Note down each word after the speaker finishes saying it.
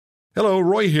Hello,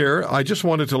 Roy here. I just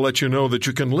wanted to let you know that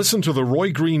you can listen to The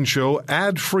Roy Green Show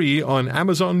ad-free on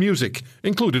Amazon Music,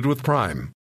 included with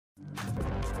Prime.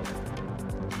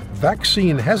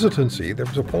 Vaccine hesitancy. There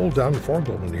was a poll done for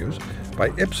Global News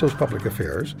by Ipsos Public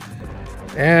Affairs,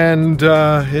 and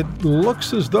it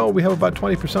looks as though we have about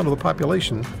 20% of the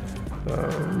population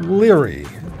leery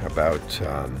about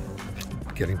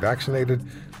getting vaccinated.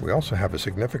 We also have a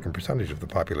significant percentage of the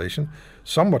population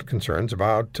somewhat concerns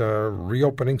about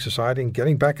reopening society and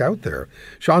getting back out there.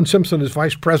 Sean Simpson is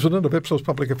Vice President of Ipsos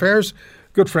Public Affairs,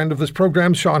 good friend of this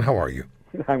program. Sean, how are you?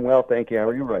 I'm well, thank you. How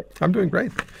are you, Roy? I'm doing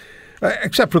great,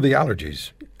 except for the allergies.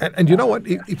 And you know what?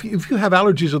 If you have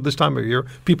allergies at this time of year,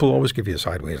 people always give you a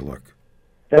sideways look.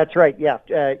 That's right, yeah.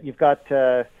 You've got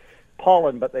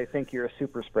pollen, but they think you're a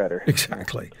super spreader.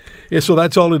 Exactly. Yeah, so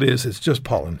that's all it is. It's just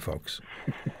pollen, folks.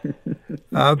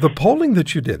 The polling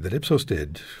that you did, that Ipsos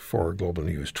did for Global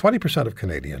News, 20% of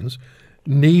Canadians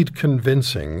need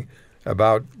convincing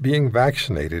about being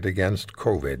vaccinated against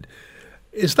COVID.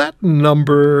 Is that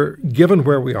number, given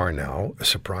where we are now, a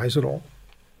surprise at all?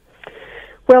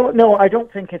 Well, no, I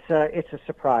don't think it's a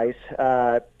surprise.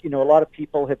 A lot of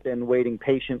people have been waiting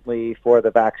patiently for the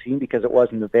vaccine because it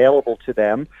wasn't available to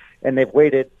them, and they've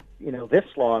waited, this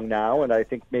long now. And I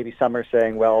think maybe some are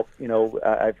saying, well,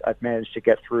 I've managed to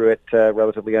get through it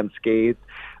relatively unscathed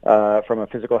from a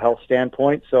physical health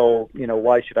standpoint. So,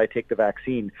 why should I take the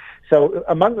vaccine? So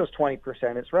among those 20%,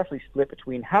 it's roughly split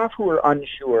between half who are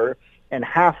unsure and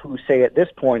half who say at this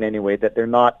point anyway that they're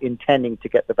not intending to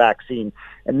get the vaccine.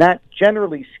 And that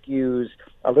generally skews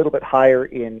a little bit higher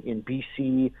in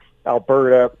BC,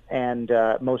 Alberta, and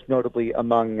most notably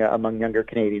among younger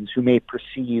Canadians who may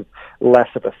perceive less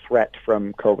of a threat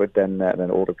from COVID than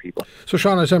older people. So,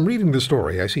 Sean, as I'm reading the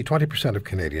story, I see 20% of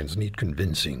Canadians need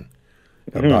convincing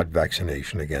about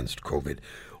vaccination against COVID.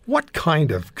 What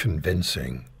kind of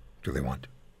convincing do they want?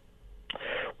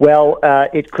 Well,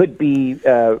 it could be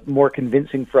more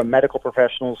convincing from medical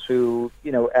professionals who,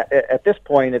 at this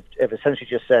point have essentially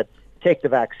just said, take the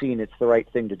vaccine, it's the right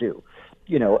thing to do.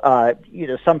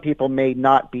 Some people may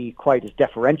not be quite as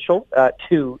deferential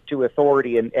to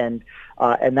authority, and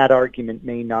that argument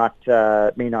may not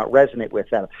resonate with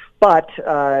them. But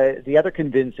the other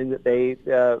convincing that they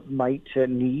might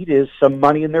need is some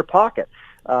money in their pocket.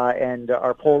 And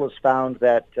our poll has found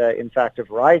that, in fact, a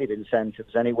variety of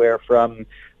incentives, anywhere from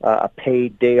a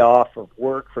paid day off of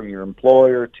work from your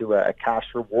employer to a cash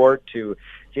reward to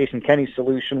Jason Kenney's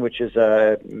solution, which is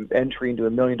entry into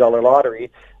 $1 million lottery,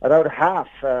 about half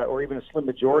or even a slim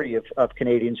majority of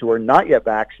Canadians who are not yet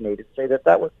vaccinated say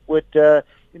that would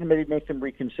maybe make them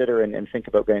reconsider and think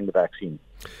about getting the vaccine.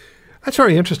 That's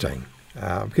very interesting.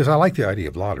 Because I like the idea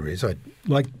of lotteries.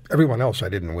 Like everyone else, I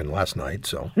didn't win last night,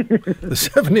 so the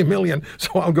 70 million,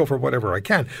 so I'll go for whatever I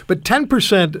can. But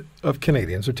 10% of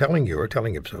Canadians are telling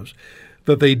Ipsos,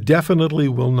 that they definitely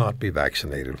will not be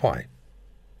vaccinated. Why?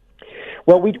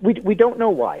 Well, we don't know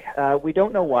why. We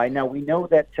don't know why. Now, we know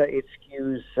that it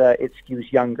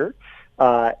skews younger.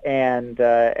 And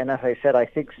as I said, I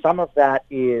think some of that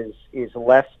is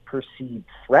less perceived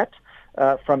threat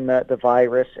from the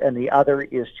virus, and the other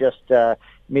is just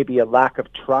maybe a lack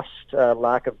of trust,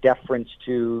 lack of deference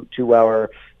to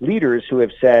our leaders who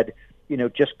have said,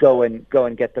 just go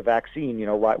and get the vaccine.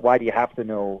 Why do you have to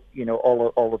know,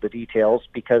 all of the details?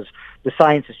 Because the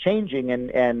science is changing,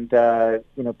 and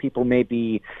people may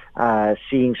be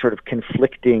seeing sort of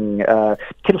conflicting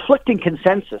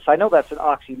consensus. I know that's an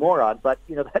oxymoron, but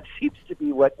that seems to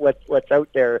be what's out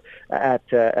there at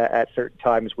certain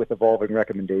times with evolving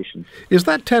recommendations. Is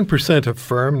that 10% a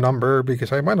firm number?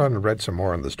 Because I went on and read some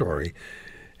more on the story.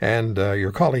 And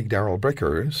your colleague, Darrell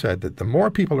Bricker, said that the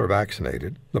more people are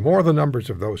vaccinated, the more the numbers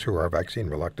of those who are vaccine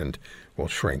reluctant will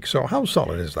shrink. So how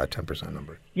solid is that 10%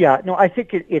 number? Yeah, no, I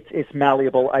think it's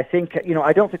malleable. I think,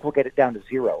 I don't think we'll get it down to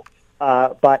zero.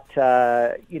 But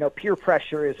peer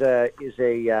pressure is a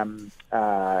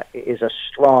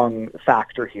strong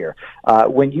factor here.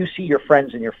 When you see your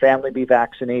friends and your family be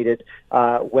vaccinated,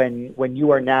 when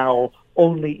you are now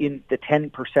only in the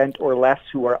 10% or less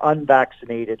who are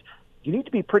unvaccinated, you need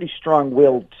to be pretty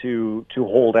strong-willed to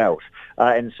hold out.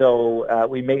 And so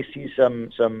we may see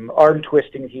some arm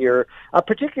twisting here,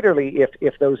 particularly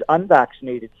if those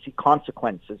unvaccinated see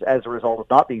consequences as a result of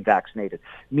not being vaccinated,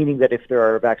 meaning that if there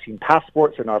are vaccine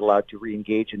passports, they're not allowed to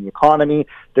re-engage in the economy.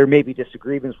 There may be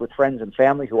disagreements with friends and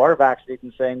family who are vaccinated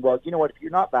and saying, well, you know what, if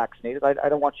you're not vaccinated, I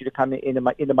don't want you to come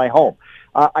into my home.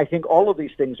 I think all of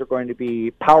these things are going to be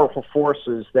powerful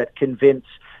forces that convince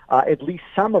at least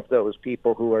some of those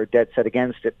people who are dead set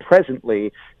against it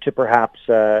presently to perhaps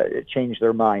change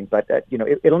their mind. But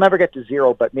it'll never get to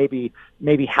zero. But maybe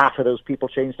half of those people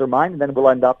change their mind, and then we'll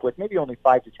end up with maybe only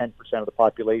 5 to 10% of the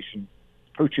population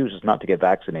who chooses not to get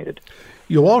vaccinated.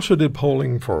 You also did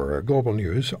polling for Global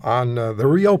News on the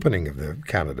reopening of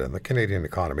Canada and the Canadian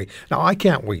economy. Now, I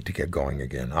can't wait to get going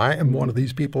again. I am one of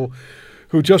these people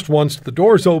who just wants the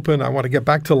doors open. I want to get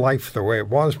back to life the way it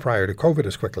was prior to COVID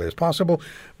as quickly as possible.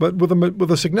 But with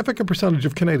a significant percentage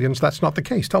of Canadians, that's not the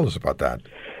case. Tell us about that.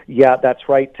 Yeah, that's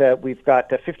right. We've got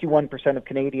 51% of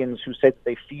Canadians who say that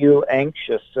they feel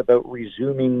anxious about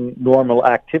resuming normal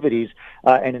activities.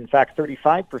 And in fact,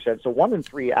 35%, so 1 in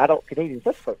 3 adult Canadians,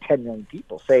 that's about 10 million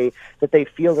people, say that they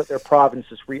feel that their province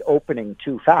is reopening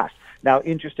too fast. Now,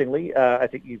 interestingly, I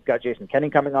think you've got Jason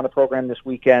Kenney coming on the program this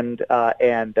weekend,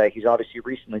 and he's obviously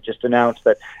recently just announced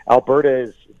that Alberta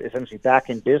is essentially back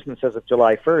in business as of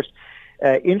July 1st.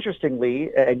 Interestingly,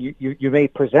 and you may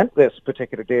present this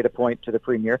particular data point to the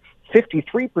Premier,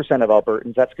 53% of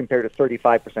Albertans, that's compared to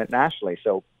 35% nationally,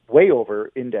 so way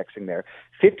over indexing there.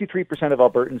 53% of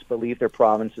Albertans believe their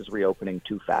province is reopening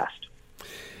too fast.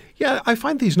 Yeah, I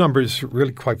find these numbers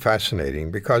really quite fascinating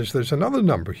because there's another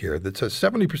number here that says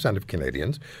 70% of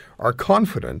Canadians are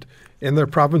confident in their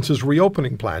province's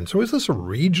reopening plan. So is this a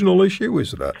regional issue?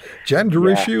 Is it a gender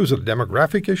issue? Is it a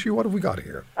demographic issue? What have we got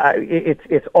here?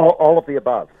 It's all of the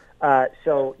above.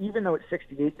 So even though it's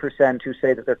 68% who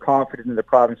say that they're confident in the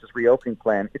province's reopening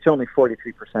plan, it's only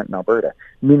 43% in Alberta,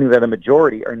 meaning that a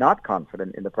majority are not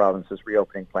confident in the province's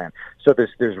reopening plan. So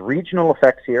there's regional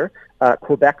effects here.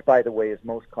 Quebec, by the way, is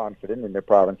most confident in their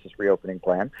province's reopening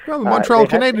plan. Well, the Montreal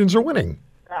Canadiens are winning.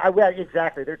 Well,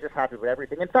 exactly. They're just happy with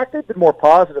everything. In fact, they've been more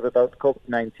positive about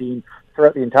COVID-19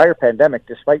 throughout the entire pandemic,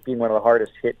 despite being one of the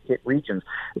hardest hit regions.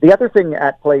 The other thing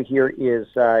at play here is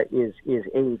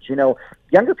age.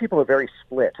 Younger people are very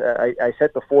split. I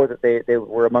said before that they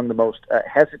were among the most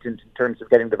hesitant in terms of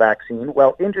getting the vaccine.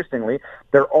 Well, interestingly,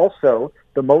 they're also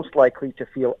the most likely to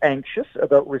feel anxious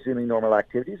about resuming normal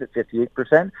activities at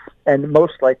 58%, and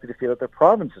most likely to feel that their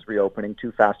province is reopening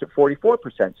too fast at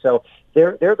 44%. So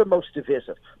they're the most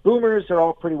divisive. Boomers are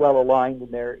all pretty well aligned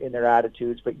in their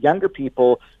attitudes, but younger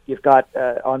people, you've got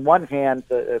on one hand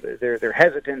they're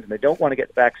hesitant and they don't want to get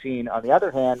the vaccine. On the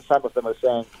other hand, some of them are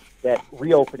saying that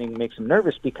reopening makes them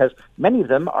nervous because many of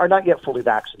them are not yet fully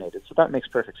vaccinated. So that makes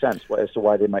perfect sense as to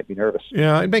why they might be nervous.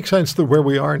 Yeah, it makes sense that where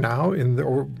we are now,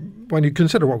 when you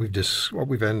consider what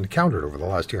we've encountered over the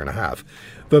last year and a half,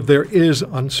 that there is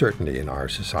uncertainty in our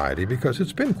society because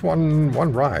it's been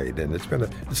one ride, and it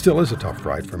still is a tough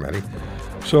ride for many.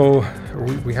 So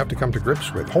we have to come to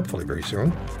grips with, hopefully very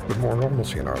soon, with more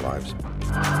normalcy in our lives.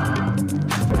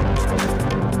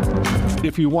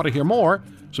 If you want to hear more,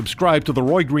 subscribe to The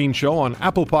Roy Green Show on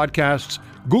Apple Podcasts,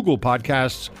 Google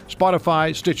Podcasts,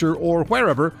 Spotify, Stitcher, or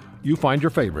wherever you find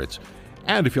your favorites.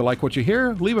 And if you like what you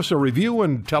hear, leave us a review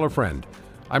and tell a friend.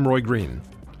 I'm Roy Green.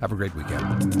 Have a great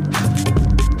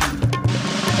weekend.